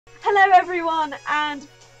Hello everyone and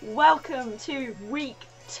welcome to week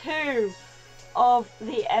 2 of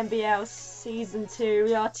the MBL season 2.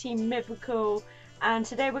 We are Team Mythical and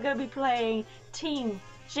today we're going to be playing Team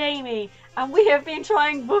Jamie, and we have been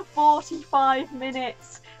trying for 45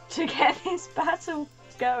 minutes to get this battle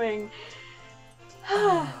going.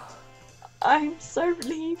 I'm so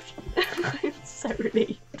relieved. I'm so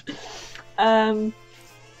relieved.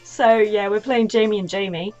 So yeah, we're playing Jamie and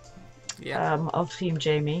Jamie. Yeah. Of Team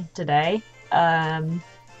Jamie today. I'm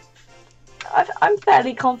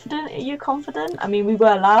fairly confident. Are you confident? I mean, we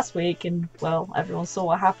were last week, and well, everyone saw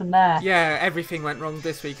what happened there. Yeah, everything went wrong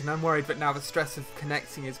this week, and I'm worried that now the stress of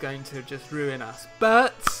connecting is going to just ruin us.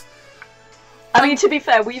 But I mean, to be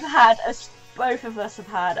fair, both of us have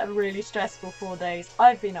had a really stressful 4 days.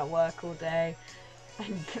 I've been at work all day.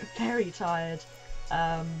 I'm very tired.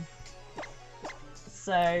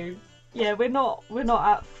 So yeah, we're not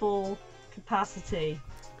at full capacity,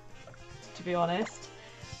 to be honest.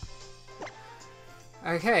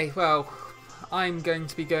 okay, well, I'm going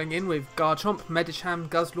to be going in with Garchomp, Medicham,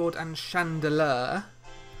 Guzzlord, and Chandelure.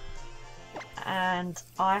 And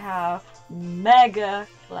I have Mega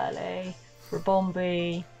Clele,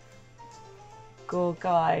 Rabombi,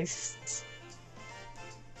 Gorgeist.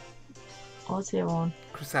 What's the other one?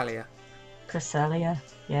 Cresselia. Cresselia,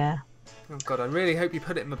 yeah. Oh god, I really hope you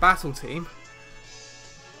put it in the battle team.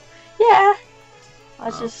 Yeah. I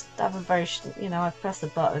just have a very, I press the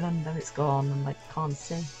button and then it's gone and I can't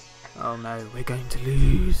see. Oh no, we're going to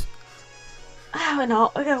lose. Oh, we're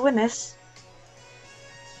not. We're going to win this.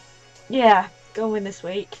 Yeah, go and win this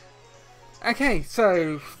week. Okay,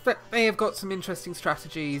 so they have got some interesting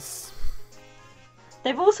strategies.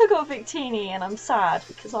 They've also got Victini, and I'm sad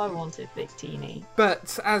because I wanted Victini.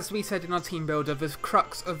 But as we said in our team builder, the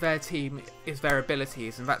crux of their team is their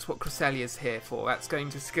abilities, and that's what Cresselia's here for. That's going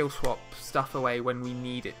to skill swap stuff away when we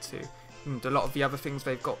need it to. And a lot of the other things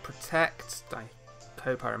they've got Protect. I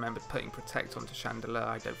hope I remembered putting Protect onto Chandelure.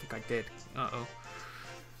 I don't think I did. Uh-oh.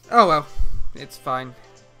 Oh well, it's fine.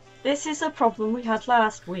 This is a problem we had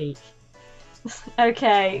last week.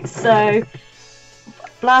 Okay, so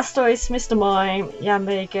Blastoise, Mr. Mime,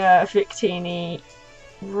 Yanmega, Victini,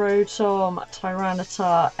 Rotom,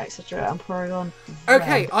 Tyranitar, etc. and Porygon.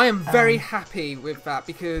 Okay, I am very happy with that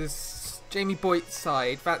because Jamie Boyd's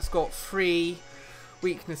side, that's got 3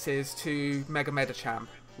 weaknesses to Mega Medicham,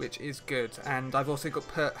 which is good. And I've also got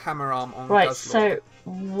put Hammer Arm on Right, Guzzlord. so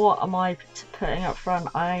what am I putting up front?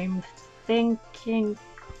 I'm thinking...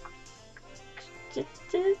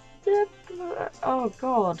 Oh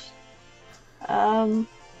god.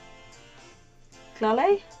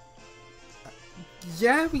 Clele?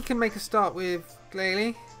 Yeah, we can make a start with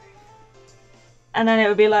Glalie. And then it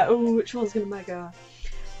would be like, oh, which one's gonna Mega?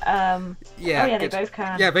 Yeah, oh yeah, good. they both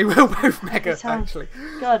can. Yeah, they will both Mega, Every time. actually.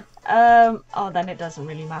 God. Oh, then it doesn't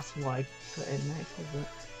really matter what I put in there, does it?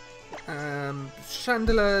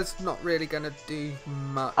 Chandelure's not really gonna do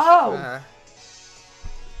much. Oh!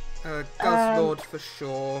 Guzzlord for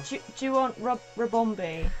sure. Do you want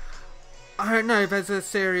Rabombi? I don't know, there's a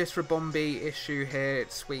serious Rabombi issue here.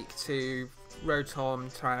 It's weak to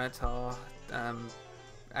Rotom, Tyranitar,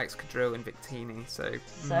 Excadrill and Victini, so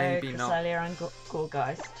maybe not. Cresselia and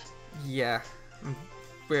Gorgeist. Yeah,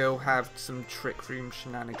 we'll have some Trick Room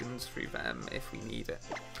shenanigans through them if we need it.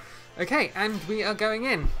 Okay, and we are going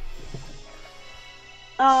in.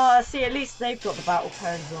 See, at least they've got the battle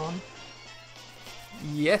pose on.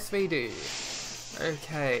 Yes, they do.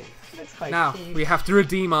 Okay. Looks quite Now, cute. we have to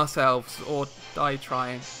redeem ourselves, or die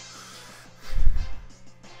trying.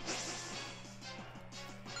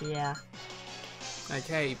 Yeah.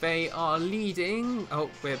 Okay, they are leading... Oh,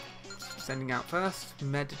 we're sending out first.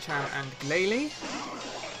 Medicham and Glalie.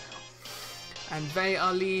 And they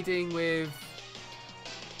are leading with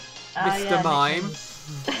Mr. Mime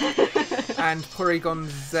and Porygon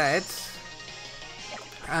Z.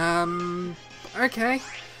 Okay.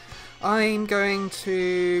 I'm going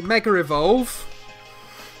to Mega Evolve.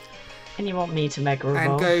 And you want me to Mega Evolve?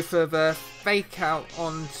 And go for the fake out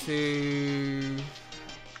onto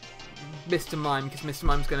Mr. Mime, because Mr.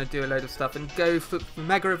 Mime's going to do a load of stuff. And go for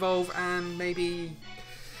Mega Evolve and maybe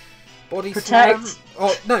Body Protect. Slam.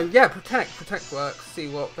 Oh, no, yeah, Protect. Protect works. See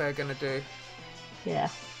what they're going to do. Yeah.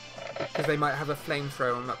 Because they might have a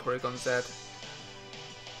flamethrower on that Porygon Z.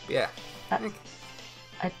 But yeah.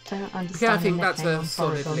 I don't understand. Yeah, I think the that's nickname a on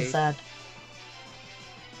solid Porygon lead. Z.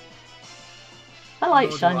 I like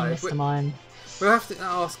Nor do shiny I. Mr. Mime. We'll have to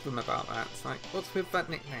ask them about that. It's like, what's with that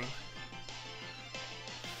nickname?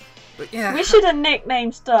 But yeah. We should have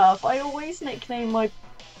nicknamed stuff. I always nickname my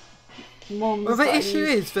mons. Well, the issue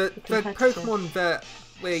is that the competitive. Pokemon that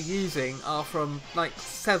we're using are from like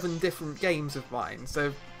 7 different games of mine.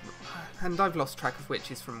 So, and I've lost track of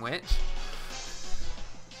which is from which.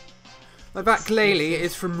 Like that Glalie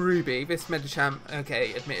is from Ruby. This Medicham,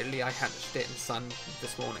 okay, admittedly I hatched it in Sun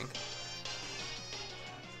this morning.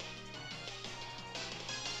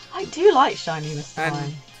 I do like shiny Mr. And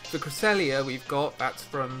Mime. the Cresselia we've got, that's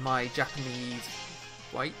from my Japanese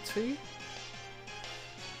white 2.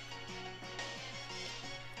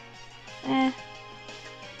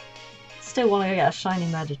 Still want to get a shiny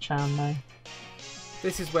Medicham though.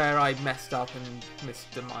 This is where I messed up and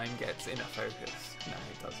Mr. Mime gets inner focus. No,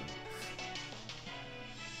 it doesn't.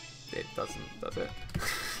 It doesn't, does it?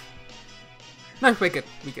 No, we're good.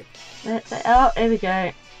 We're good. Oh, here we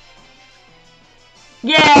go.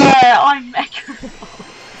 Yeah, I'm Mega Evolved.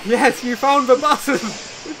 Yes, you found the button!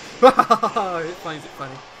 It finds it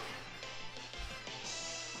funny.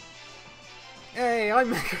 Hey, I'm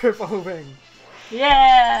Mega Evolving!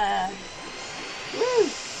 Yeah! Woo!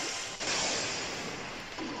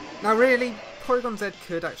 Now really, Porygon Z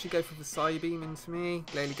could actually go for the Psybeam into me.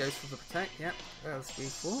 Glalie goes for the Protect, yep, as we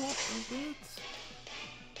thought. Good.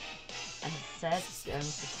 And Zed's going to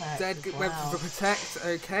Protect Zed as went well. for the Protect,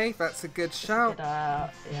 okay, that's a good shout. Good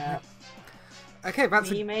out, yeah. Okay,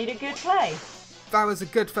 He made a good play. that was a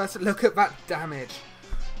good first look at that damage.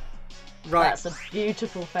 Right. That's a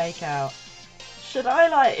beautiful fake out. Should I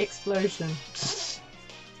like Explosion?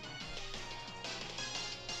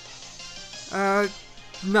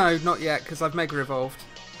 No, not yet, because I've Mega Evolved.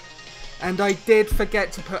 And I did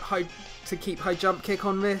forget to put keep high jump kick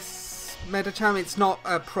on this Medicham. It's not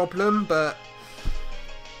a problem, but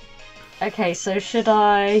Okay, so should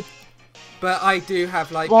I I do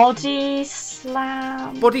have like Body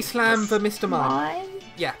Slam? Body Slam for Mr. Mime. Mime?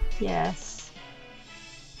 Yeah. Yes.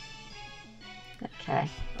 Okay.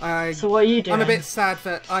 I So what are you doing? I'm a bit sad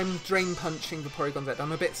that I'm drain punching the Porygon Z.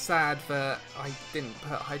 I'm a bit sad that I didn't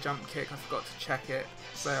put high jump kick. I forgot to check it.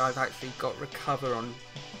 So I've actually got recover on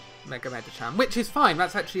Mega Medicham, which is fine.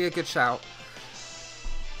 That's actually a good shout.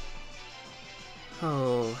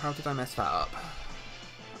 Oh, how did I mess that up?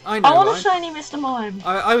 I know. I want why. a shiny Mr. Mime.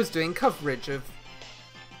 I was doing coverage of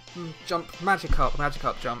jump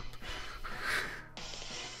Magikarp jump.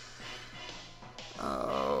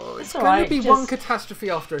 Oh, it's That's going to alright, be just- one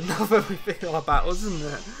catastrophe after another with our battles,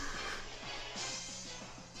 isn't it?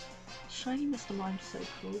 Shiny Mr. Mime's so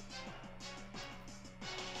cool.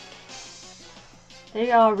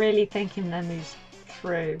 They are really thinking their moves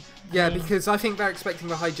through. Yeah, I mean, because I think they're expecting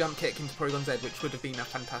the high jump kick into Porygon Z, which would have been a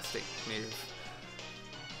fantastic move.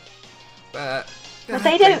 But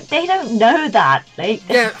they don't know that.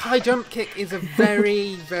 Yeah, high jump kick is a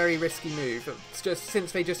very, very risky move. It's just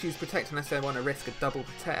since they just use Protect, unless they want to risk a double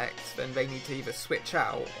Protect, then they need to either switch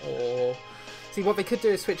out or see what they could do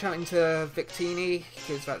is switch out into Victini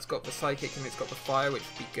because that's got the Psychic and it's got the Fire, which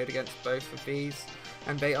would be good against both of these.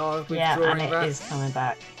 And they are withdrawing yeah, and that. it is coming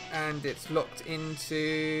back. And it's locked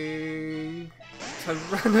into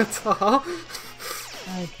Tyranitar.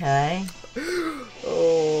 Okay.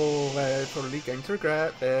 Oh, they're probably going to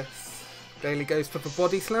regret this. Glalie goes for the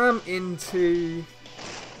Body Slam into...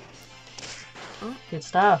 Good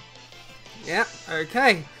stuff. Yeah,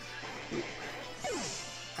 okay.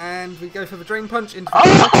 And we go for the Drain Punch into the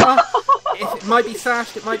Tyranitar. It might be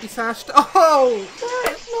sashed, it might be sashed. Oh!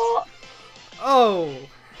 No, it's not. Oh!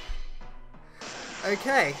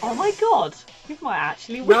 Okay. Oh my god. We might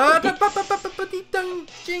actually win. No, but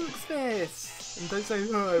don't jinx this! And don't say,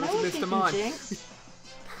 oh, it No was one's Mr. using Mime. Jinx.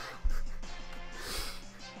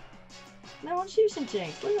 No one's using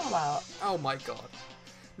Jinx. What are you on about? Oh my god.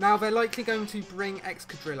 Now they're likely going to bring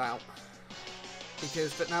Excadrill out.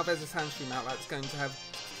 But now there's a Sandstream out that's going to have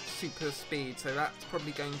super speed, so that's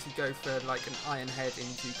probably going to go for like an Iron Head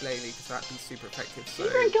into Glalie because that'd be super effective. So...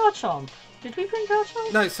 Did we bring Garchomp? Did we bring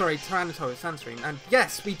Garchomp? No, sorry, Tyranitar with Sandstream. And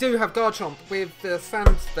yes, we do have Garchomp with the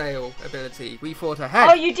Sandveil ability. We fought ahead.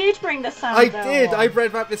 Oh, you did bring the Sandveil I did! one. I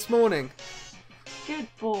read that this morning. Good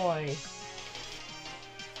boy.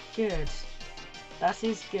 Good. That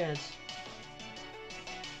is good.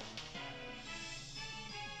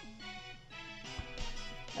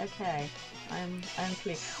 Okay, I'm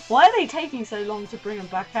pleased. Why are they taking so long to bring them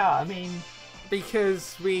back out? I mean,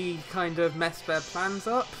 Because we kind of messed their plans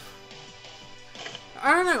up.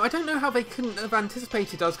 I don't know. I don't know how they couldn't have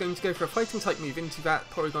anticipated I was going to go for a fighting type move into that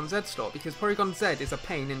Porygon Z slot, because Porygon Z is a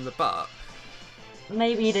pain in the butt.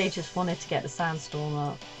 maybe they just wanted to get the Sandstorm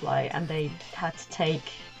up, like, and they had to take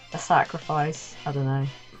a sacrifice. I don't know.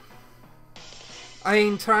 I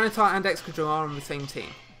mean, Tyranitar and Excadrill are on the same team.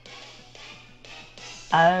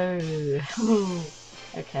 Oh,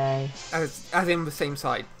 okay. As in the same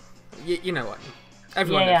side. You know what I mean.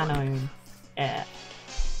 Everyone yeah, knows I what know. Yeah.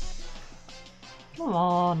 Come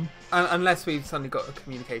on. Unless we've suddenly got a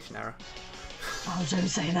communication error. Oh, don't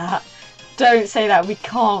say that. Don't say that. We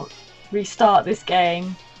can't restart this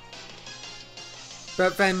game.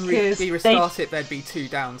 But then we 'Cause restart it, there'd be 2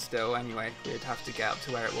 down still anyway. We'd have to get up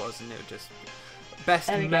to where it was, and it would just... Best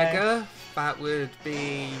There we Mega, that would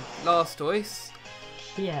be Blastoise.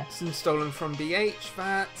 Yeah. Some stolen from BH,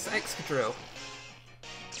 that's Excadrill.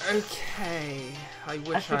 Okay, I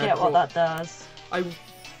wish I forget what that does.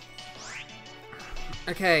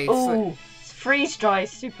 Okay, so... Oh, freeze dry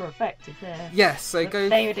is super effective here. Yes, so go...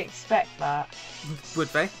 They would expect that. Would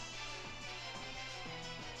they?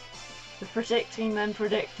 The predicting then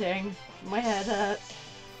predicting. My head hurts.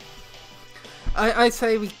 I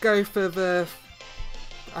say we go for the...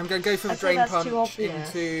 I'm going to go for the I'd say Drain that's too Punch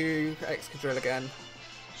obvious. into Excadrill again.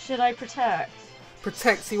 Should I protect?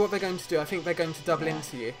 Protect, see what they're going to do. I think they're going to double Yeah.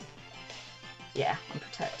 into you. Yeah, I'm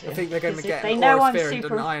protecting. I think they're going to get they an know Aura I'm Sphere and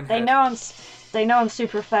super. an Iron They Head. know I'm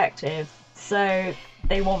super effective, so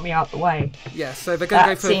they want me out the way. Yeah, so they're going to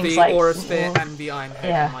go That for seems the like Aura Sphere more- and the Iron Head,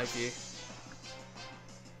 Yeah. in my view.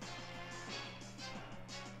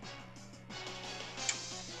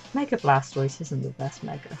 Mega Blastoise isn't the best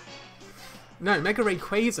Mega. No, Mega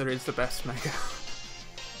Rayquaza is the best Mega.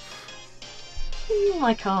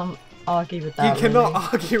 I can't argue with that. You cannot really.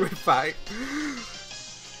 argue with that.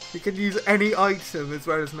 You can use any item as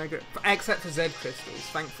well as Mega... Except for Z Crystals.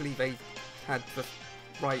 Thankfully they had the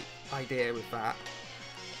right idea with that.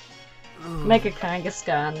 Mega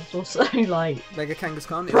Kangaskhan is also like Mega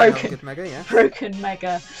Kangaskhan is Broken. another good Mega, yeah. broken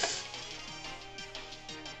Mega.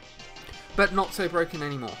 But not so broken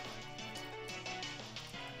anymore.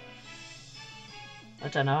 I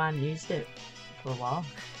don't know. I haven't used it for a while.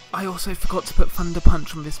 I also forgot to put Thunder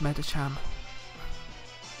Punch on this Medicham.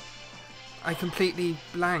 I completely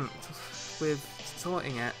blanked with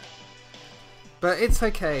sorting it. But it's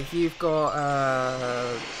okay. You've got,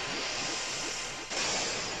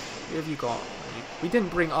 who have you got? We didn't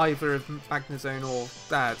bring either of Magnezone or...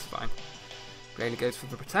 That's fine. Glalie goes for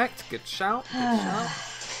the Protect. Good shout. Good shout.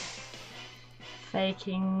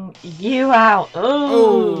 Faking you out.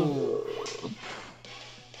 Oh!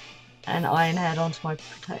 And Iron Head onto my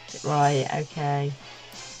protected. Right, okay.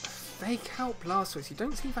 Fake out Blastoise. You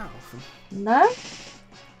don't see that often. No?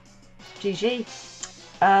 GG.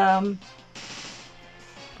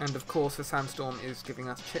 And of course the Sandstorm is giving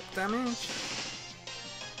us chip damage.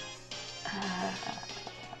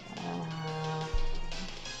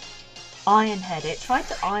 Iron Head. It tried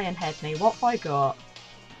to Iron Head me. What have I got?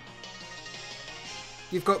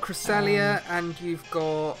 You've got Cresselia and you've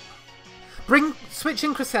got... Switch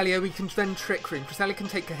in Cresselia, we can then Trick Room. Cresselia can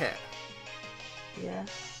take a hit. Yeah.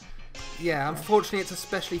 Yeah, unfortunately it's a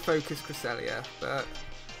specially focused Cresselia, but...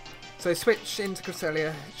 So switch into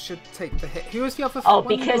Cresselia, should take the hit. Who was the other Oh,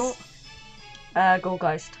 one you because... brought?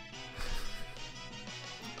 Goldgeist.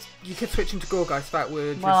 You could switch into Gorgeist, that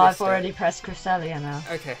would Well, I've resist it. already pressed Cresselia now.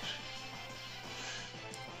 Okay.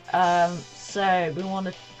 So we want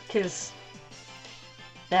to... Because...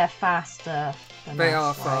 They're faster than They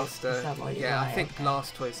us, are right? faster. Is that what you're Yeah, I right? think Okay.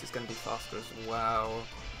 Blastoise is going to be faster as well.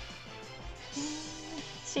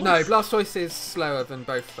 Seems- No, Blastoise is slower than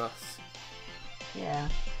both of us. Yeah.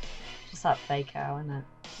 Just that fake out, isn't it?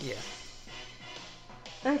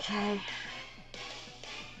 Yeah. Okay.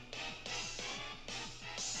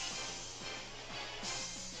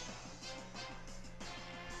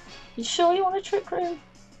 You sure you want a Trick Room?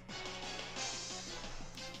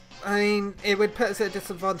 I mean, it would put us at a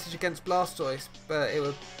disadvantage against Blastoise, but it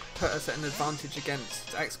would put us at an advantage against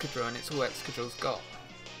Excadrill, and it's all Excadrill's got.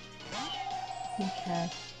 Okay.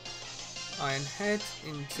 Iron Head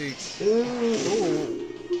into... Ooh.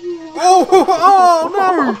 Oh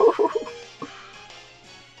no!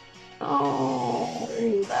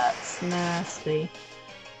 Oh, that's nasty.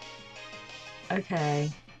 Okay.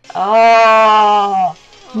 Oh,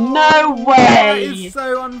 no way! That is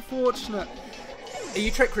so unfortunate. Are you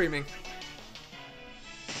Trick Rooming?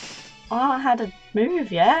 I haven't had a move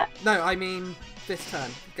yet. No, I mean this turn.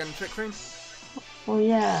 You going to Trick Room? Well,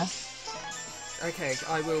 yeah. Okay,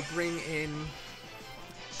 I will bring in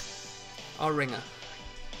our ringer.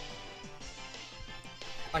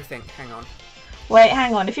 I think. Hang on. Wait,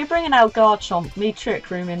 hang on. If you're bringing out Garchomp, me Trick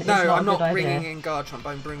Rooming is No, not I'm a good not bringing idea. in Garchomp.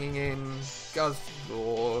 I'm bringing in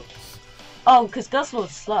Guzzlord. Oh, because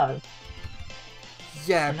Guzzlord's slow.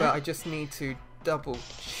 Yeah, Mhm. but I just need to double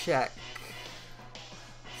check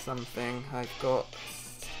something. I've got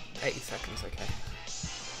 80 seconds, okay.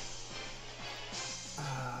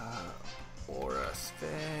 Aura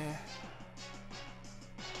Sphere.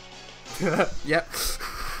 Yep.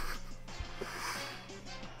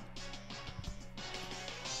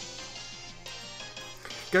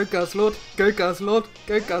 Go Guzzlord! Go Guzzlord!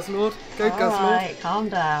 Go Guzzlord! Go Guzzlord! Alright, calm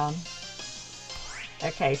down.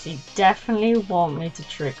 Okay, so you definitely want me to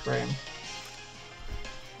Trick Room.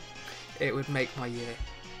 It would make my year.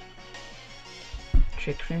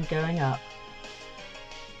 Trick Room going up.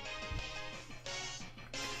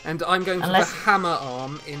 And I'm going for the hammer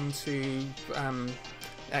arm into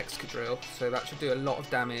Excadrill, so that should do a lot of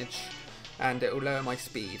damage, and it will lower my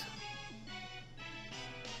speed.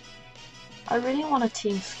 I really want a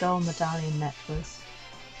Team Skull Medallion necklace.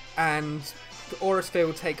 And the Aura Sphere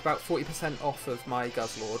will take about 40% off of my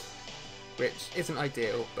Guzzlord, which isn't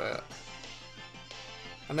ideal, but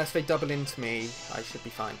unless they double into me, I should be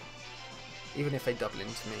fine. Even if they double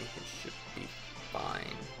into me, it should be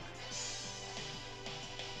fine.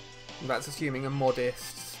 That's assuming a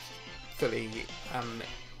modest, fully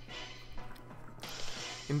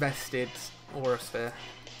invested Aura Sphere.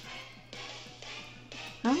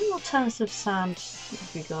 How many more turns of sand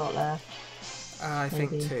have we got left? I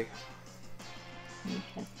think 2.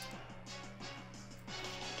 Okay.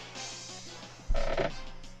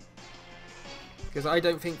 Because I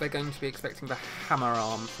don't think they're going to be expecting the hammer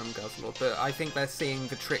arm from Guzzlord, but I think they're seeing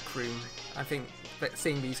the Trick Room. I think that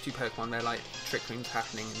seeing these two Pokemon, they're like, Trick Room's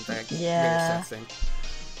happening and they're reassessing.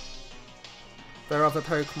 Their other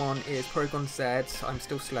Pokemon is Porygon Z. I'm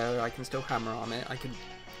still slow, I can still hammer arm it, I can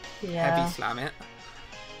heavy slam it.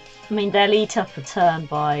 I mean, they'll eat up a turn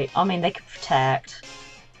by... I mean, they could protect.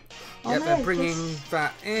 Yeah, they're bringing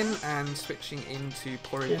that in and switching into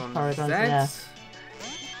Porygon Z. Yeah.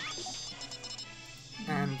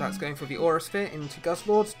 And that's going for the Aura Sphere into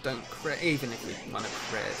Guzzlord. Don't crit, even if we want to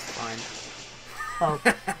crit, it's fine. Bulk.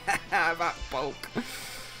 That bulk.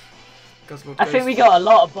 Guzzlord I think we got a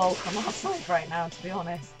lot of bulk on our side right now, to be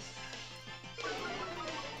honest.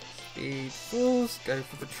 Speed falls, go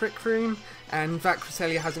for the Trick Room. And that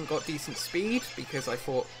Cresselia hasn't got decent speed because I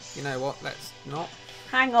thought, you know what, let's not.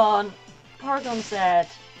 Hang on. Porygon Z.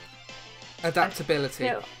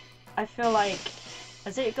 Adaptability. I feel like...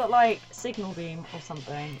 Has it got like Signal Beam or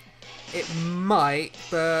something? It might,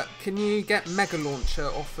 but can you get Mega Launcher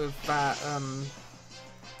off of that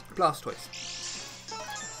Blastoise?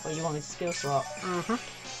 Or you want me to skill swap?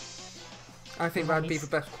 I think that'd be the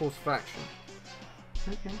best course of action.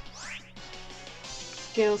 Okay.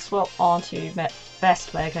 Skill swap onto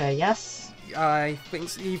Best Mega, yes? I think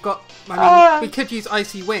so. You've got... I mean, we could use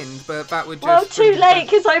Icy Wind, but that would just... Well, too late,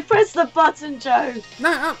 because I pressed the button, Joe!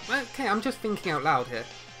 No, okay, I'm just thinking out loud here.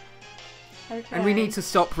 Okay. And we need to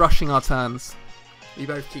stop rushing our turns. We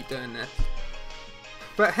both keep doing this.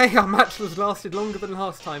 But hey, our match has lasted longer than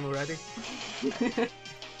last time already.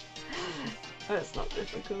 That's not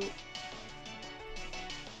difficult.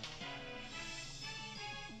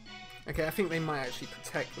 Okay, I think they might actually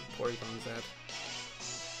protect with Porygon Z.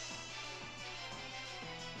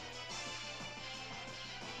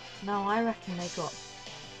 No, I reckon they got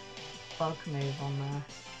Bug Move on there.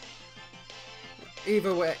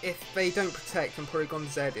 Either way, if they don't protect, then Porygon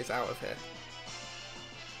Z is out of here.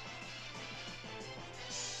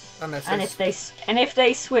 And if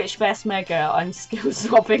they switch Best Mega, I'm skill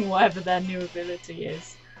swapping whatever their new ability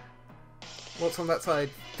is. What's on that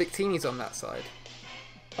side? Victini's on that side.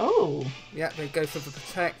 Oh. Yeah, they go for the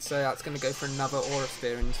protect, so that's going to go for another Aura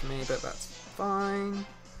Sphere into me, but that's fine.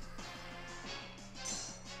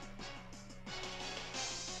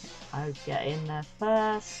 I'll get in there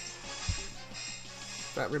first.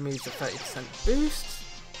 That removes a 30% boost.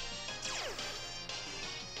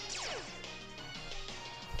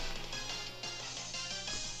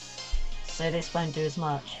 So this won't do as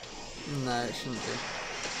much. No, it shouldn't do.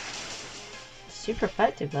 Super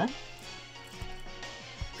effective then.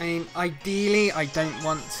 I mean, ideally, I don't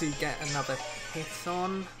want to get another hit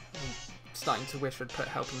on. I'm starting to wish I'd put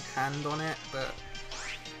Helping Hand on it, but...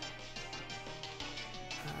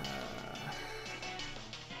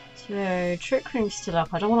 So, Trick Room's still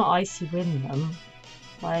up. I don't want to Icy Wind them.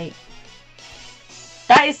 Like...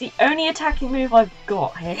 That is the only attacking move I've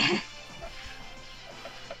got here.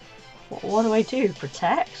 What do I do?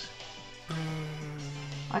 Protect?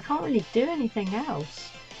 I can't really do anything else.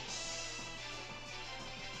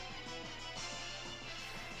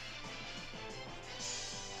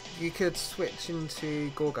 You could switch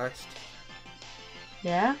into Gorgeist.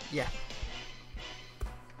 Yeah? Yeah.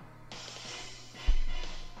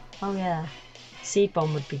 Oh yeah. Seed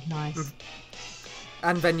Bomb would be nice.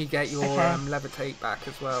 And then you get your Levitate back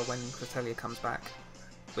as well when Cresselia comes back.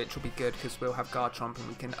 Which will be good because we'll have Garchomp and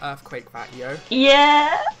we can Earthquake that, yo.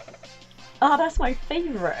 Yeah! Oh, that's my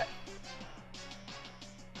favourite.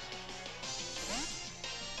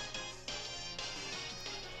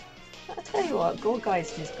 I tell you what,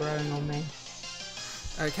 Gorgeist is growing on me.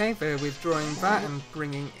 Okay, they're withdrawing that and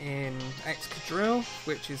bringing in Excadrill,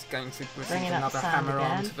 which is going to receive Bringing up another sand hammer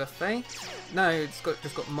again. arm to the face. No, it's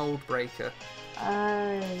just got Mold Breaker.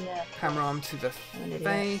 Oh, yeah. Hammer arm to the I'm an idiot.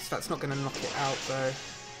 face. That's not going to knock it out though.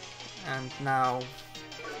 And now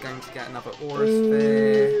going to get another Aura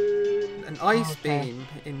Sphere. An Ice Beam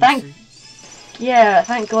into... Yeah,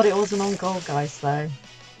 thank God it wasn't on Gold Guys though.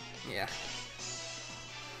 Yeah.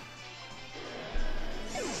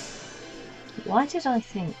 Why did I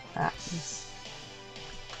think that was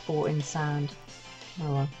fought in sand?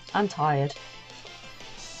 Oh well, I'm tired.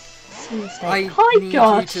 I Hi, need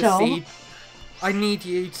God, you to seed. I need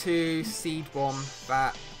you to seed bomb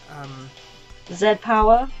that. Z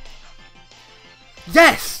power.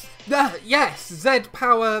 Yes, yes. Z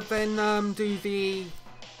power. Then do the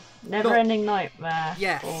Never-ending nightmare.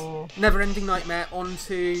 yes. Or... Never-ending nightmare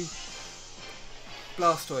onto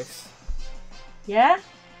Blastoise. Yeah.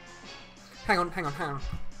 Hang on.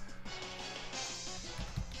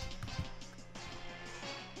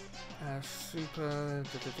 Super.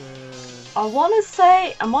 I want to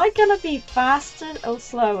say, am I gonna be faster or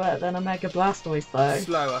slower than a Mega Blastoise though?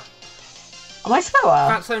 Slower. Am I slower?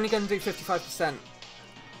 That's only going to do 55%.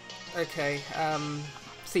 Okay.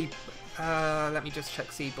 Seed. Let me just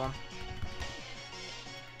check Seed Bomb.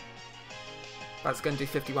 That's going to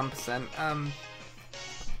do 51%.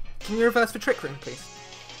 Can you reverse the Trick Room, please?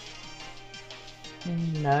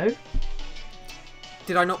 No.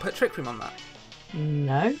 Did I not put Trick Room on that?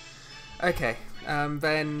 No. Okay.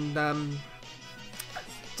 Then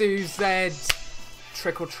do Z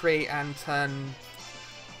Trick or Treat and turn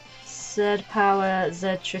Z power,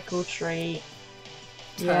 Z Trick or Treat.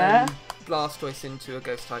 turn Yeah. Blastoise into a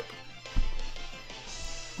Ghost type.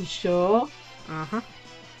 You sure? Mm-hmm.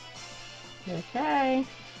 Okay.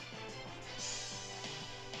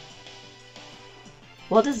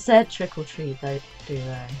 What does Z Trick or Treat do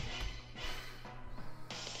though?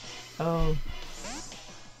 Oh.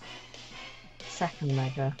 Second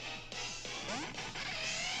Mega.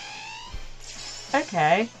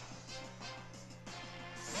 Okay.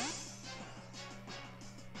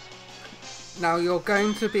 Now you're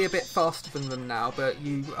going to be a bit faster than them now, but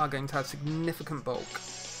you are going to have significant bulk.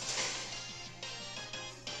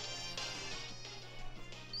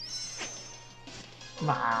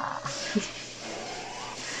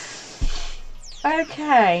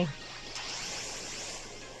 Okay.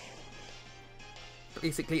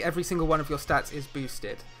 Basically, every single one of your stats is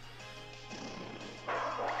boosted.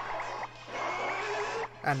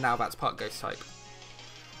 And now that's part Ghost type.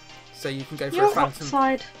 So you can go for a Your Phantom...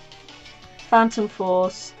 upside Phantom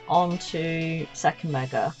Force onto second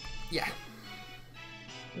Mega. Yeah.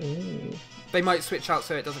 Ooh. They might switch out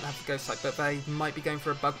so it doesn't have the Ghost type, but they might be going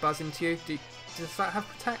for a Bug Buzz into you. Does that have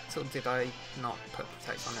Protect, or did I not put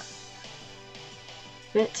Protect on it?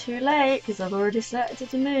 Bit too late, because I've already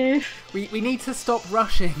selected a move. We need to stop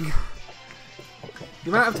rushing. The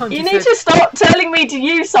amount of time You need to stop telling me to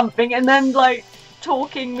use something and then, like,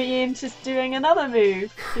 talking me into doing another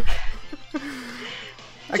move.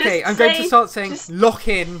 Okay, I'm going to start saying lock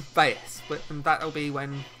in base, and that'll be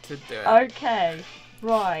when to do it. Okay,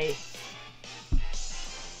 right.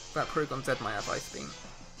 That Porygon Z might have Ice Beam.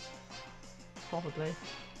 Probably.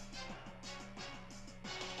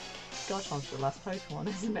 Garchomp's the last Pokemon,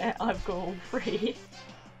 isn't it? I've got all three.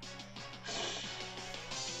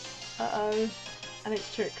 Uh-oh. And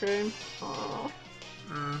it's Trick Room. Aww.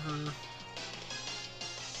 Mm-hmm.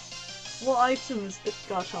 What items did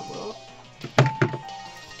Garchomp roll?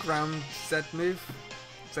 Ground Z move.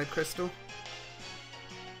 Z Crystal.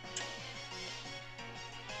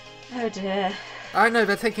 Oh dear. I know,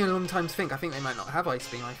 they're taking a long time to think. I think they might not have Ice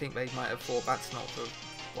Beam. I think they might have thought that's not the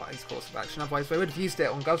wise course of action. Otherwise, they would have used it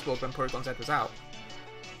on Guzzlord when Porygon Z was out.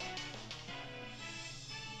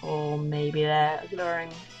 Or maybe they're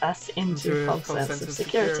luring us into a false sense of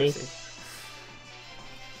security.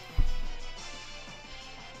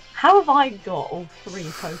 How have I got all three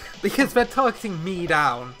Pokemon? Because they're targeting me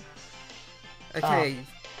down. Okay.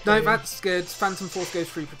 No, true. that's good. Phantom Force goes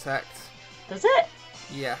through Protect. Does it?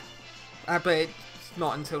 Yeah. But it's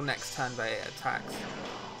not until next turn that it attacks.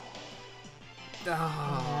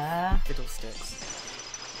 Oh, Yeah. fiddlesticks.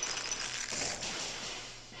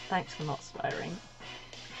 Thanks for not swearing.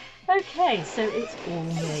 Okay, so it's all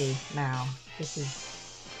me now. This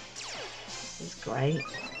is great.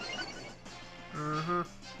 Mm-hmm.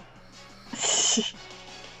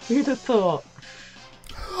 Who'd have thought?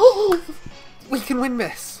 We can win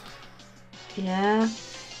this! Yeah.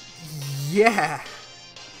 Yeah!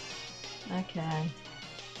 Okay.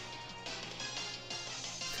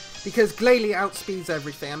 Because Glalie outspeeds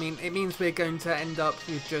everything. I mean, it means we're going to end up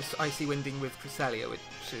with just Icy Winding with Cresselia, which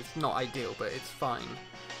is not ideal, but it's fine.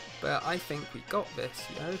 But I think we got this,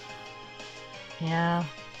 you know? Yeah.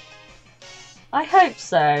 I hope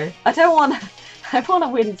so. I don't want to... I want to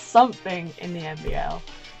win something in the MBL.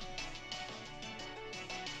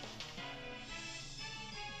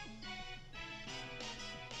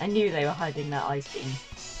 I knew they were hiding that Ice Beam.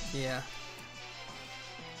 Yeah.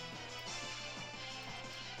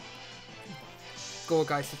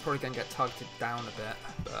 Gourgeist is probably going to get targeted down a bit,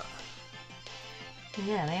 but...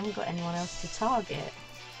 Yeah, they haven't got anyone else to target.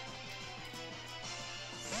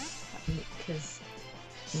 Because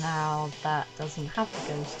now that doesn't have the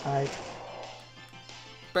ghost type.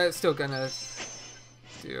 But it's still going to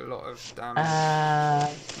do a lot of damage.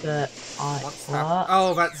 What's that?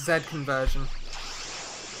 Oh, that's Z conversion.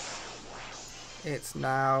 It's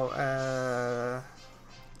now an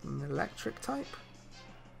electric type?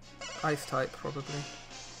 Ice type, probably.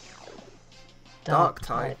 Dark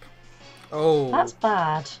type. Oh. That's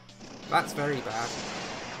bad. That's very bad.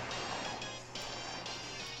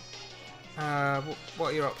 What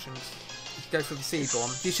are your options? You go for the Seed Bomb.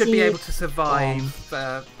 You should be able to survive.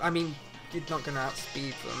 I mean, you're not going to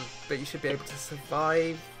outspeed them, but you should be able to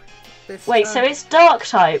survive this Wait, turn. so it's Dark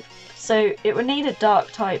type. So it would need a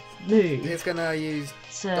Dark type move. It's going to use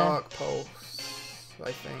Dark Pulse,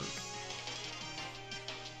 I think.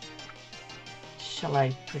 Shall I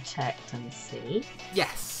protect and see?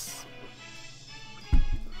 Yes.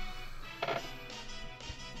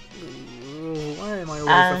 Ooh, why am I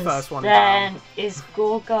always the first one down? Then is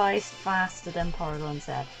Gourgeist faster than Porygon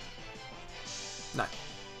Z? No.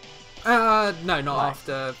 No, not Right.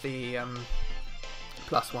 after the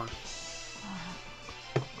 +1.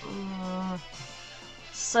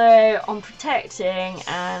 So I'm protecting,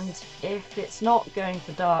 and if it's not going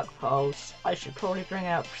for Dark Pulse, I should probably bring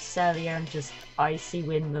out Cresselia and just Icy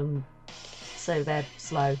Wind them so they're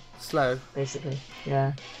slow. Slow. Basically,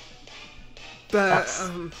 yeah. But That's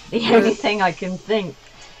the only thing I can think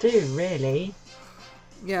to do, really.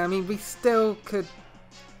 Yeah, I mean, we still could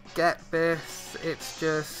get this. It's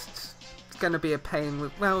just going to be a pain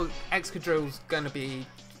with... Well, Excadrill's going to be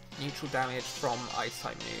neutral damage from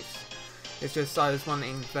Ice-type moves. It's just I was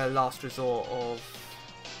wanting the last resort of...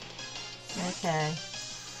 Okay.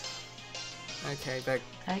 Okay,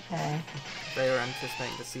 they were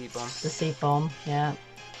anticipating the Seed Bomb. The Seed Bomb, yeah.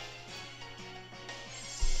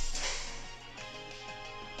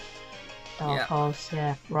 Dark Pulse,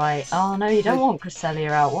 yeah. Right. Oh no, you don't want Cresselia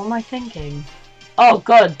out. What am I thinking? Oh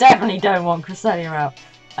god, definitely don't want Cresselia out.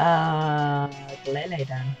 Glalie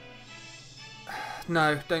then.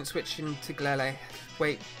 No, don't switch into Glalie.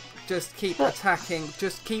 Wait, just keep attacking.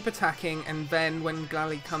 Just keep attacking, and then when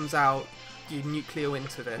Glalie comes out, you nucleo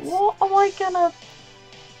into this. What am I gonna...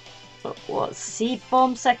 What, Seed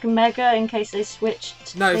Bomb, second Mega, in case they switch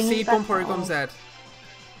to No, thingy Seed Bomb, back? Porygon Z.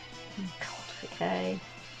 Oh god, okay.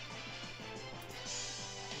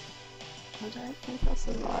 I don't think I'll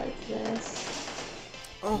survive this.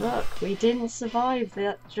 Oh. Look, we didn't survive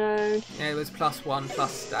that, Joe. Yeah, it was +1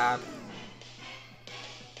 plus stab.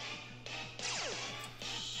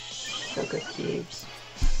 Sugar cubes.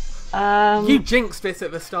 You jinxed it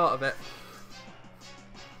at the start of it.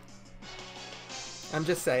 I'm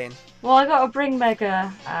just saying. Well, I gotta bring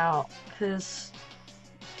Mega out, because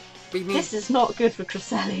this is not good for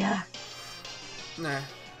Cresselia. No.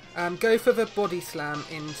 Go for the Body Slam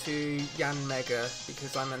into Yan Mega,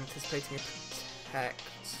 because I'm anticipating a Protect.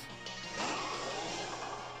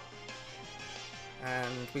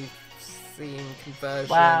 And we've seen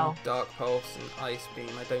Conversion, Dark Pulse, and Ice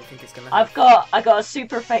Beam. I don't think it's going to have... I got a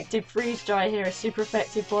super effective Freeze Dry here, a super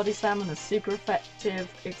effective Body Slam, and a super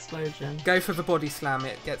effective Explosion. Go for the Body Slam,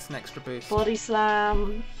 it gets an extra boost. Body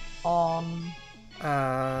Slam on...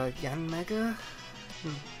 Yan Mega?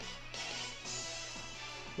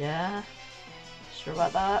 Yeah? Sure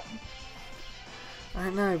about that? I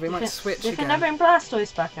don't know, we might switch again. You think they'll bring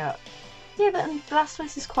Blastoise back out? Yeah, but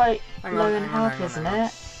Blastoise is quite low in health, isn't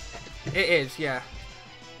it? It is, yeah.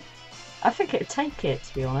 I think it'd take it,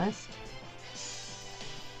 to be honest.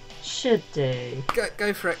 Should do.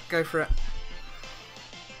 Go for it, go for it.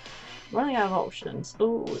 Running out of options.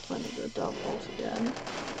 Oh, it's running to a double again.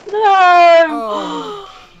 No!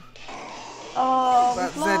 Oh, Oh,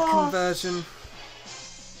 that lost. Z conversion.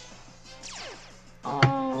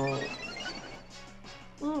 Oh.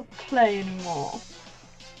 I don't play anymore.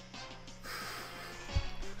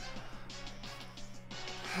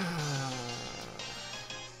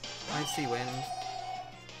 Icy Wind.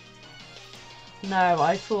 No,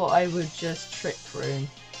 I thought I would just Trick Room.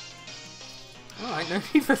 Alright, no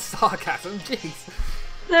need for sarcasm, jeez.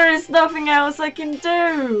 There is nothing else I can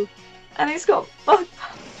do. And he's got both.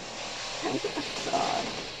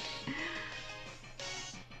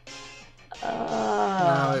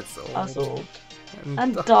 No, it's all. That's all.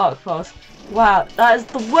 And Dark Pulse. Wow, that is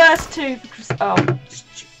the worst two for Chris. Oh.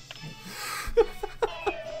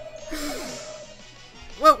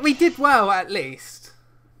 Well, we did well at least.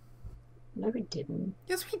 No, we didn't.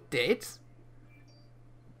 Yes, we did.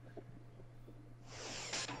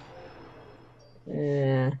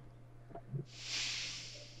 Yeah.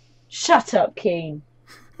 Shut up, Keen.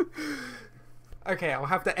 Okay, I'll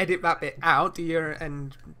have to edit that bit out. Do your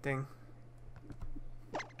end thing.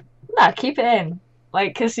 Nah, keep it in.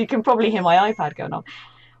 Like, because you can probably hear my iPad going on.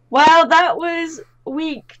 Well, that was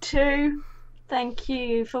week 2. Thank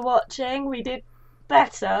you for watching. We did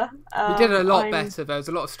better. We did a lot better. There was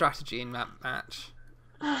a lot of strategy in that match.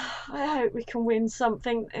 I hope we can win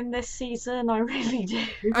something in this season. I really do.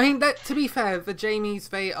 I mean, to be fair, the Jamies,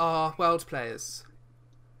 they are world players.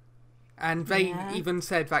 And they even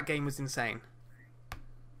said that game was insane.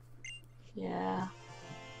 Yeah.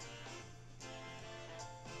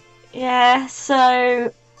 Yeah,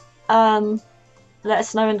 so let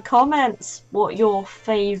us know in the comments what your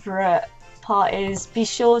favourite part is. Be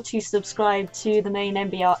sure to subscribe to the main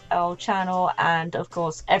MBL channel, and of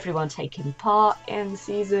course everyone taking part in the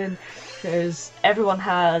season, because everyone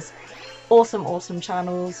has awesome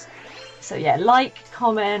channels. So yeah, like,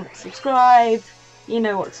 comment, subscribe, you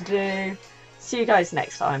know what to do. See you guys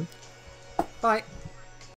next time. Bye.